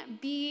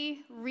can't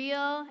be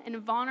real and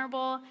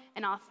vulnerable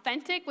and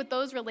authentic with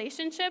those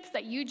relationships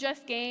that you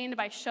just gained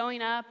by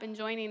showing up and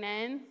joining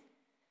in,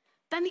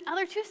 then the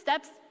other 2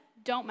 steps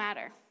don't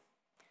matter.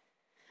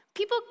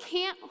 People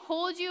can't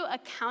hold you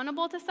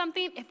accountable to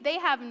something if they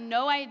have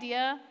no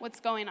idea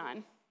what's going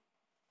on.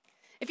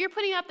 If you're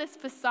putting up this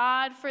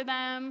facade for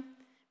them,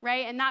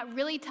 right, and not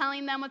really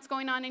telling them what's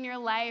going on in your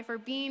life or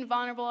being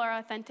vulnerable or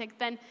authentic,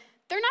 then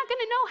they're not going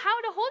to know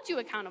how to hold you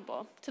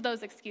accountable to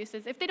those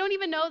excuses if they don't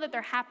even know that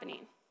they're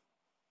happening.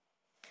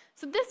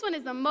 So this one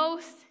is the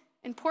most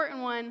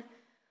important one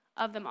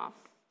of them all,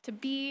 to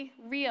be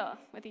real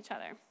with each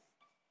other.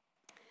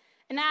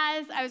 And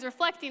as I was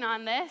reflecting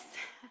on this,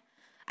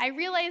 I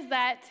realized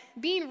that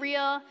being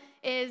real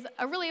is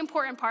a really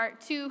important part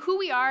to who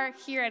we are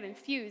here at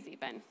Infuse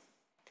even.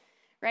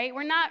 right?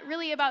 We're not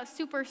really about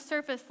super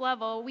surface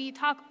level. We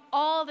talk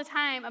all the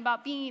time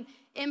about being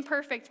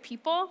imperfect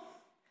people,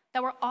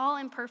 that we're all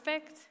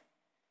imperfect.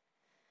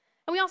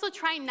 And we also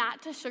try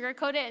not to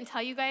sugarcoat it and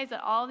tell you guys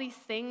that all these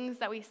things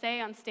that we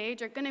say on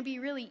stage are going to be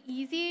really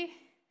easy,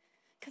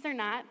 because they're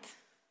not.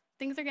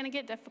 Things are going to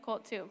get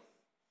difficult too.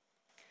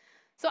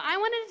 So I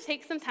wanted to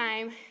take some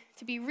time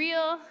to be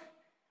real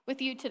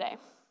with you today.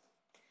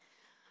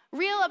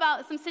 Real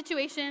about some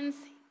situations,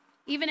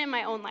 even in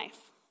my own life.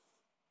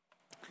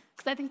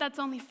 Because I think that's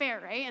only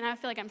fair, right? And I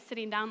feel like I'm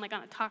sitting down like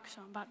on a talk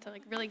show. I'm about to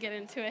really get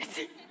into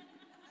it.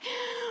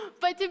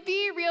 But to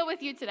be real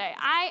with you today,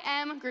 I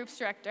am groups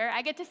director.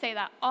 I get to say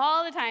that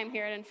all the time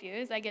here at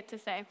Infuse. I get to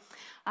say,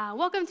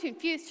 welcome to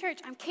Infuse Church.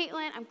 I'm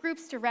Caitlin. I'm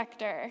groups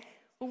director.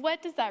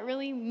 What does that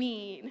really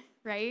mean,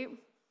 right?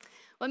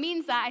 Well, it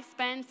means that I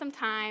spend some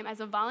time as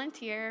a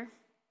volunteer,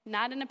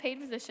 not in a paid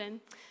position,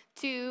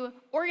 to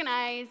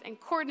organize and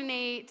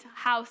coordinate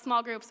how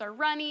small groups are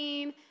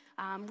running,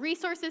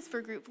 resources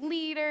for group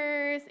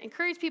leaders,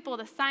 encourage people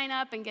to sign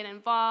up and get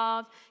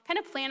involved, kind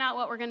of plan out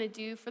what we're going to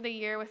do for the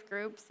year with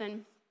groups.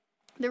 And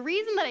the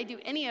reason that I do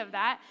any of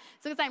that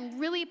is because I'm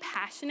really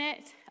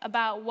passionate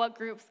about what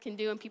groups can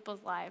do in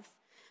people's lives,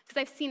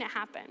 because I've seen it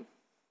happen.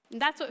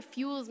 And that's what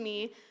fuels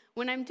me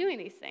when I'm doing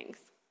these things.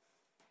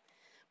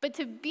 But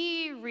to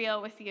be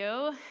real with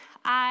you,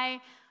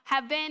 I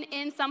have been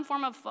in some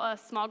form of a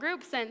small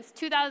group since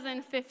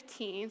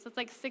 2015, so it's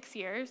like 6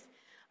 years.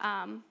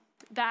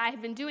 That I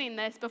had been doing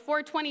this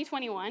before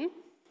 2021.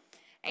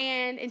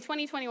 And in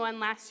 2021,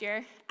 last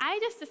year, I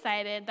just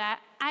decided that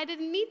I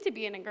didn't need to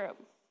be in a group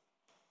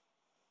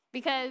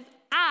because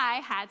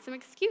I had some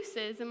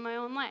excuses in my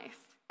own life.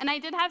 And I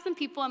did have some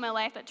people in my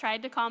life that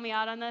tried to call me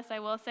out on this, I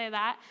will say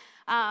that,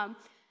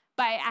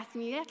 by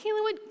asking me,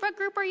 Caitlin, what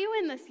group are you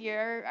in this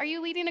year? Are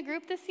you leading a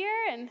group this year?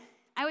 And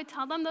I would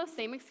tell them those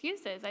same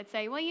excuses. I'd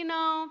say,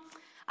 well,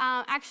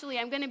 actually,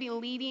 I'm going to be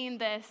leading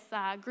this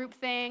group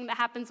thing that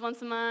happens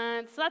once a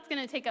month, so that's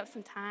going to take up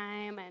some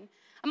time. And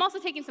I'm also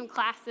taking some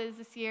classes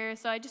this year,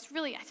 so I just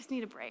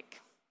need a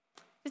break.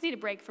 I just need a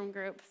break from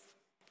groups.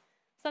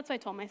 So that's what I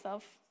told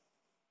myself.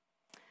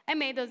 I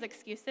made those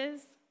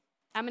excuses.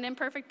 I'm an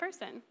imperfect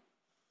person.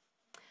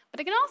 But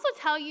I can also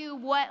tell you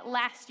what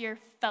last year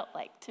felt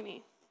like to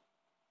me.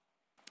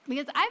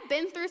 Because I've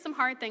been through some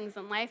hard things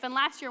in life, and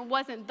last year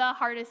wasn't the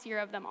hardest year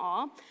of them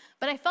all,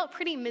 but I felt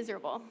pretty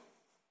miserable.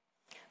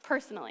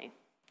 Personally.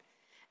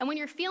 And when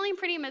you're feeling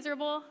pretty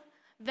miserable,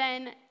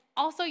 then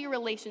also your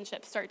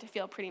relationships start to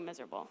feel pretty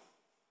miserable,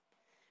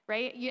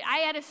 right? I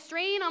had a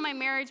strain on my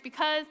marriage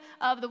because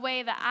of the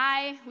way that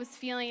I was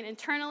feeling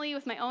internally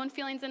with my own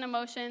feelings and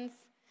emotions,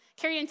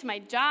 carried into my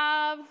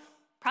job,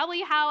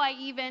 probably how I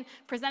even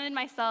presented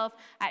myself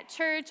at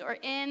church or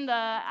in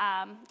the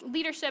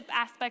leadership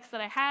aspects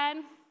that I had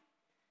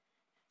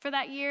for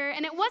that year.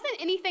 And it wasn't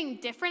anything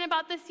different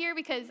about this year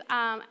because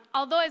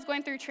although I was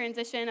going through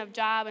transition of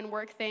job and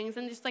work things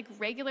and just like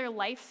regular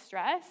life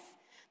stress,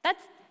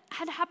 that's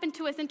had happened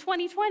to us in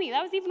 2020.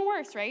 That was even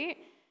worse, right?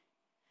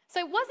 So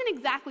it wasn't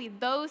exactly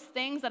those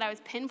things that I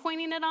was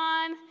pinpointing it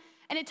on.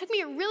 And it took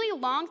me a really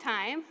long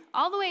time,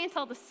 all the way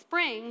until the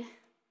spring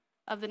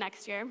of the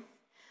next year,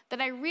 that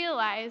I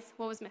realized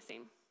what was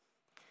missing.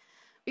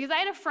 Because I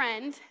had a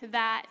friend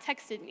that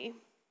texted me.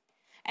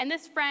 And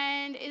this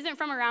friend isn't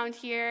from around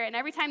here, and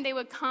every time they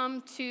would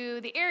come to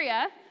the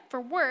area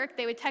for work,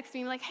 they would text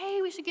me like,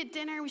 hey, we should get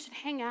dinner, we should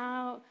hang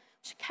out,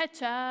 we should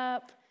catch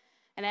up.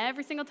 And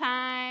every single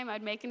time, I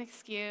would make an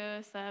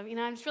excuse of,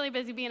 I'm just really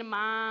busy being a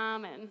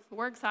mom, and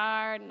work's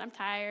hard, and I'm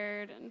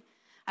tired, and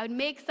I would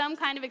make some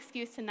kind of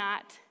excuse to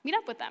not meet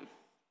up with them.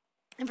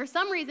 And for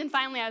some reason,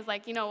 finally, I was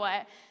like, you know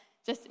what?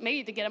 Just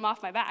maybe to get him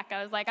off my back.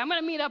 I was like, I'm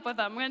going to meet up with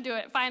him. I'm going to do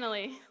it,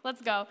 finally.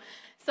 Let's go.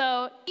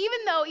 So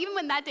even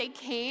when that day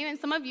came, and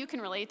some of you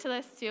can relate to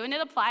this too, and it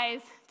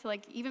applies to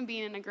like even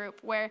being in a group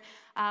where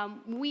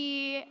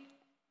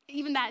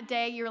even that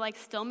day, you're like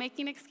still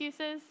making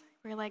excuses.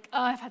 We're like,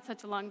 oh, I've had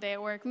such a long day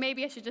at work.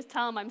 Maybe I should just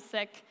tell him I'm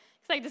sick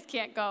because I just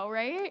can't go,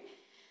 right?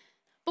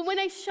 But when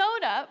I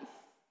showed up,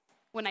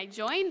 when I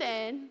joined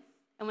in,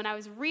 and when I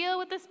was real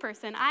with this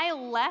person, I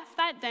left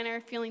that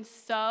dinner feeling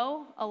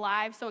so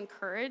alive, so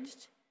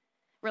encouraged,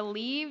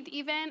 relieved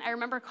even. I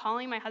remember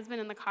calling my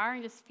husband in the car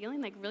and just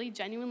feeling like really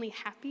genuinely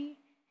happy.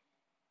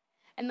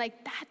 And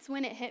like that's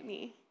when it hit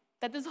me.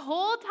 That this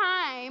whole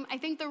time, I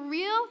think the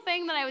real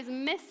thing that I was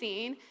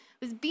missing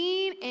was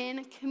being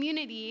in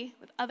community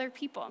with other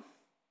people.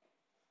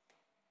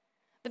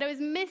 That I was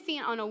missing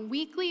on a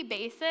weekly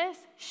basis,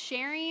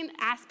 sharing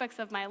aspects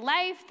of my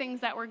life, things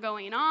that were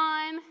going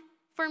on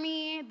for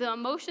me, the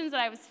emotions that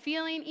I was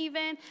feeling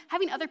even,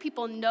 having other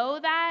people know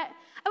that.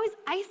 I was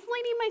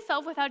isolating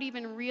myself without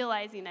even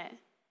realizing it.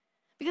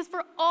 Because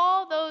for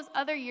all those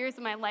other years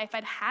of my life,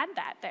 I'd had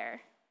that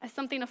there as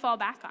something to fall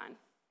back on.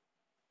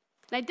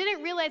 And I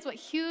didn't realize what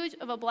huge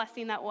of a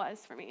blessing that was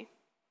for me.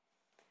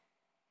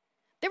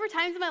 There were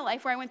times in my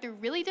life where I went through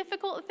really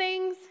difficult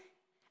things,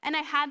 and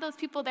I had those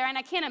people there, and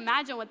I can't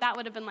imagine what that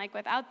would have been like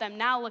without them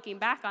now looking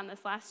back on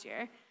this last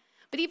year.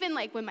 But even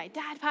like when my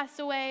dad passed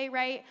away,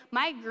 right,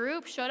 my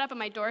group showed up at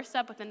my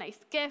doorstep with a nice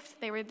gift.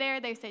 They were there.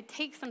 They said,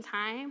 take some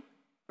time,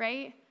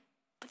 right?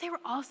 But they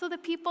were also the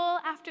people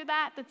after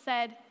that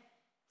said,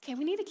 okay,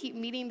 we need to keep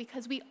meeting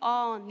because we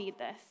all need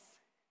this.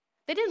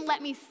 They didn't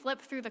let me slip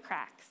through the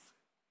cracks.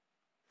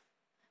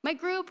 My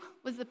group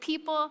was the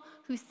people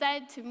who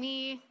said to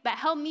me, that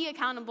held me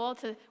accountable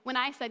to when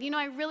I said,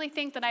 I really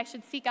think that I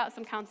should seek out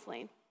some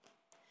counseling.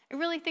 I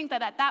really think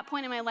that at that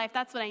point in my life,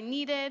 that's what I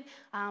needed,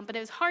 but it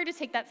was hard to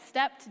take that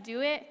step to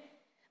do it.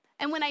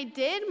 And when I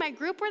did, my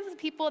group were the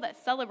people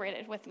that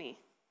celebrated with me,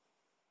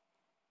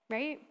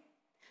 right?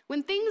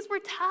 When things were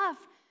tough,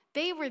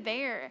 they were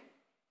there.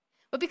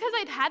 But because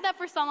I'd had that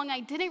for so long, I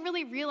didn't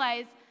really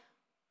realize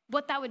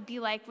what that would be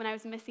like when I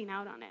was missing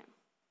out on it.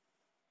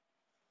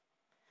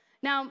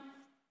 Now,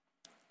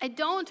 I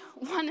don't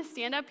want to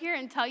stand up here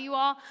and tell you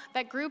all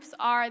that groups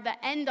are the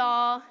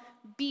end-all,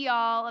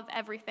 be-all of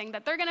everything,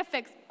 that they're going to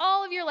fix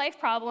all of your life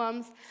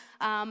problems,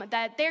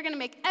 that they're going to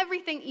make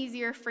everything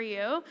easier for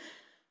you,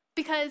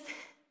 because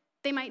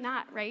they might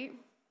not, right?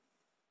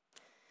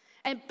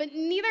 But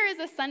neither is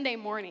a Sunday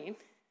morning.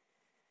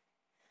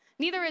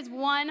 Neither is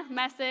one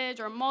message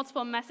or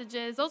multiple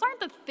messages. Those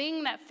aren't the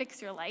thing that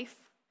fix your life.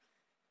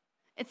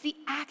 It's the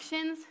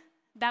actions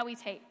that we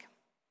take.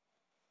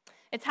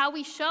 It's how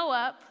we show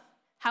up,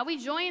 how we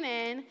join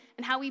in,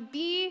 and how we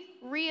be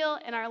real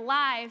in our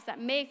lives that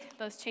make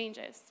those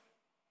changes.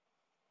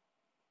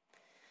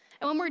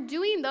 And when we're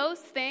doing those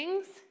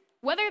things,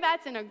 whether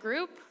that's in a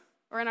group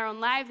or in our own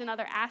lives and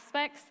other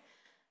aspects,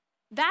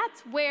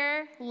 that's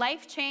where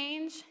life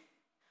change,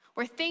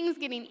 where things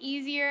getting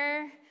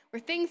easier,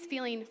 where things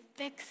feeling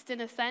fixed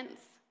in a sense,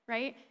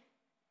 right?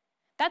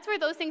 That's where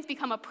those things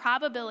become a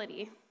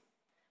probability.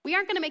 We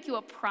aren't going to make you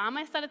a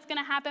promise that it's going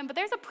to happen, but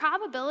there's a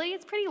probability,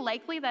 it's pretty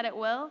likely that it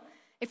will,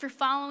 if you're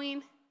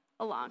following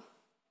along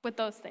with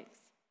those things.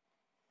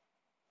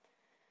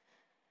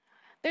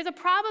 There's a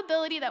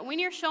probability that when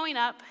you're showing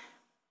up,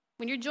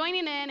 when you're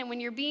joining in and when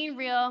you're being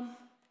real,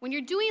 when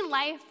you're doing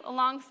life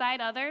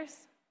alongside others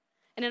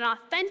in an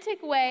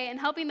authentic way and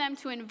helping them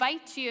to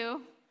invite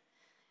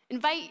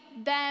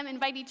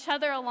each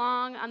other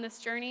along on this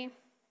journey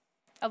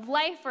of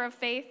life or of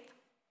faith,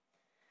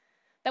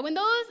 that when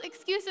those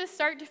excuses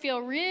start to feel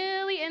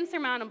really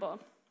insurmountable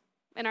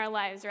in our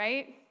lives,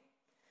 right?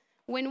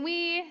 When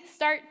we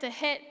start to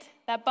hit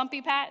that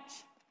bumpy patch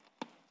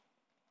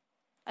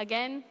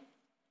again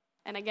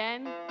and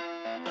again,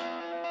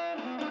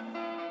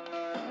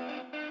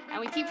 and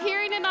we keep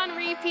hearing it on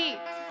repeat,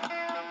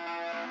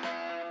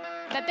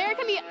 that there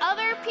can be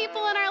other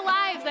people in our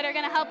lives that are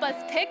going to help us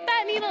pick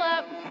that needle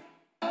up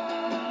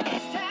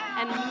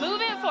and move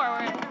it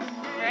forward,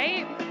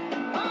 right?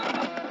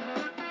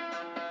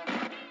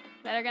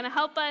 That are going to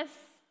help us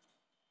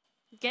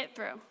get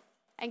through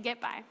and get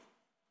by.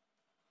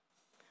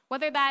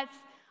 Whether that's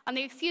on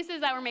the excuses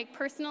that we make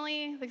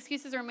personally, the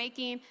excuses we're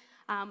making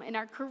in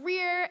our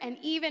career, and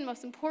even,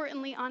 most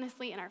importantly,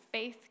 honestly, in our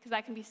faith, because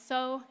that can be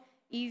so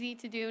easy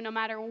to do no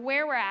matter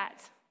where we're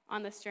at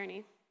on this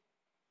journey.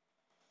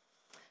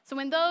 So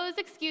when those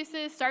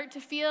excuses start to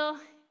feel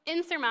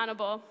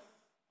insurmountable,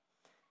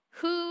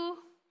 who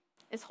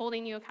is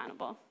holding you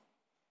accountable?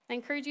 I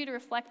encourage you to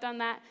reflect on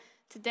that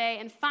today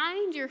and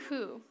find your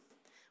who.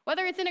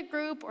 Whether it's in a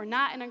group or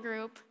not in a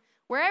group,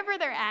 wherever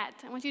they're at,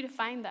 I want you to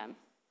find them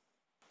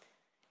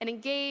and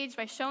engage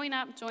by showing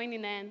up,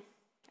 joining in,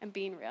 and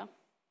being real.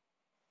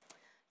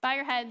 Bow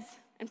your heads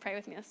and pray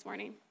with me this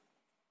morning.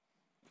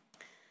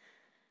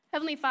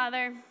 Heavenly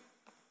Father,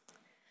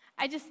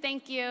 I just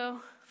thank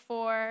you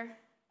for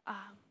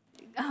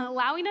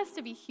allowing us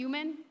to be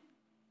human,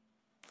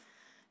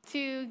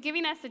 to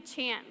giving us a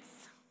chance,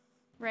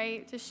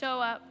 right, to show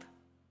up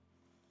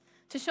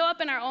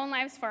in our own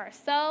lives for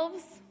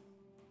ourselves,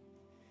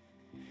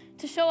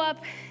 to show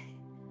up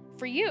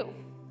for you.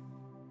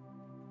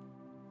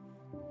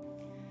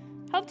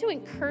 Help to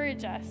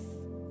encourage us,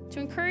 to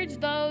encourage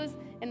those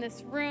in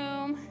this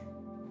room,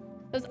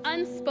 those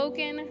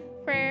unspoken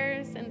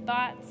prayers and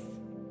thoughts,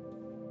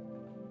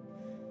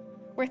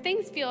 where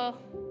things feel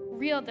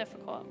real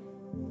difficult,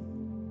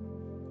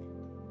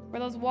 where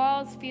those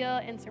walls feel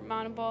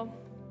insurmountable,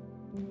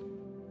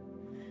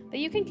 that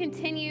you can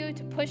continue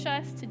to push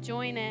us to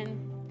join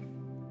in,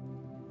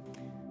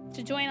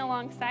 to join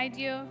alongside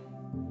you,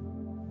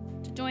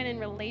 to join in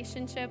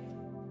relationship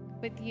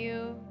with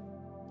you,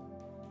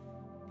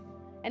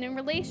 and in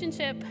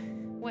relationship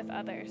with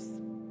others.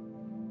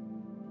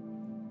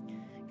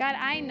 God,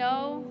 I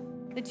know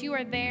that you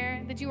are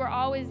there, that you are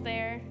always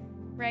there,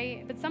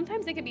 right? But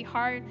sometimes it can be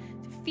hard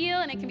to feel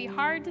and it can be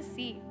hard to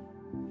see.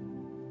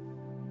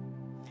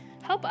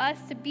 Help us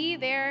to be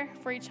there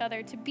for each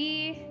other, to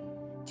be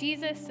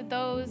Jesus to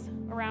those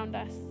around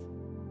us.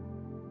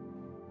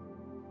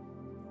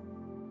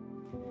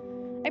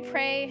 I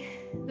pray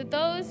that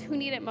those who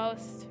need it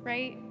most,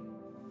 right?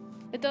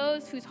 That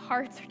those whose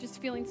hearts are just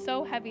feeling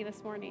so heavy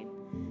this morning,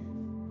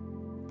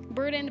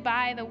 burdened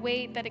by the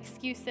weight that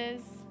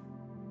excuses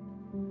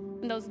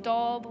and those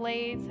dull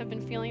blades have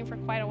been feeling for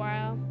quite a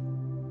while.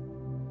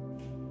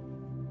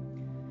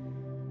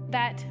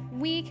 that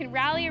we can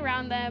rally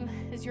around them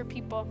as your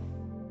people.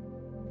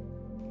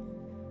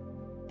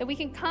 That we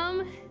can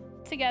come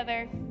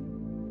together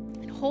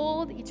and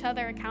hold each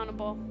other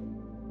accountable.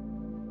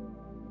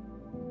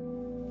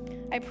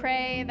 I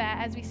pray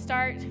that as we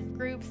start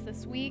groups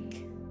this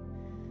week,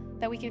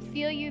 that we can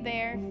feel you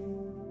there.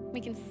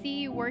 We can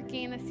see you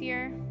working this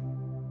year.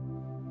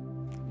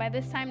 By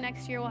this time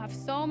next year, we'll have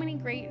so many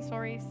great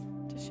stories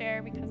to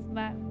share because of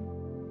that.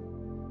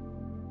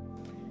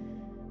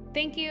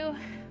 Thank you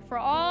for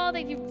all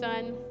that you've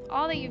done,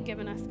 all that you've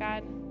given us,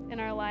 God, in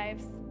our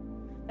lives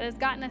that has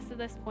gotten us to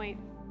this point.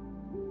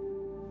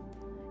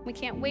 We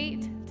can't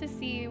wait to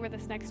see where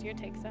this next year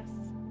takes us.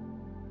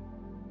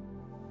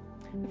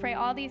 We pray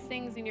all these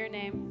things in your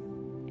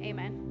name.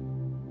 Amen.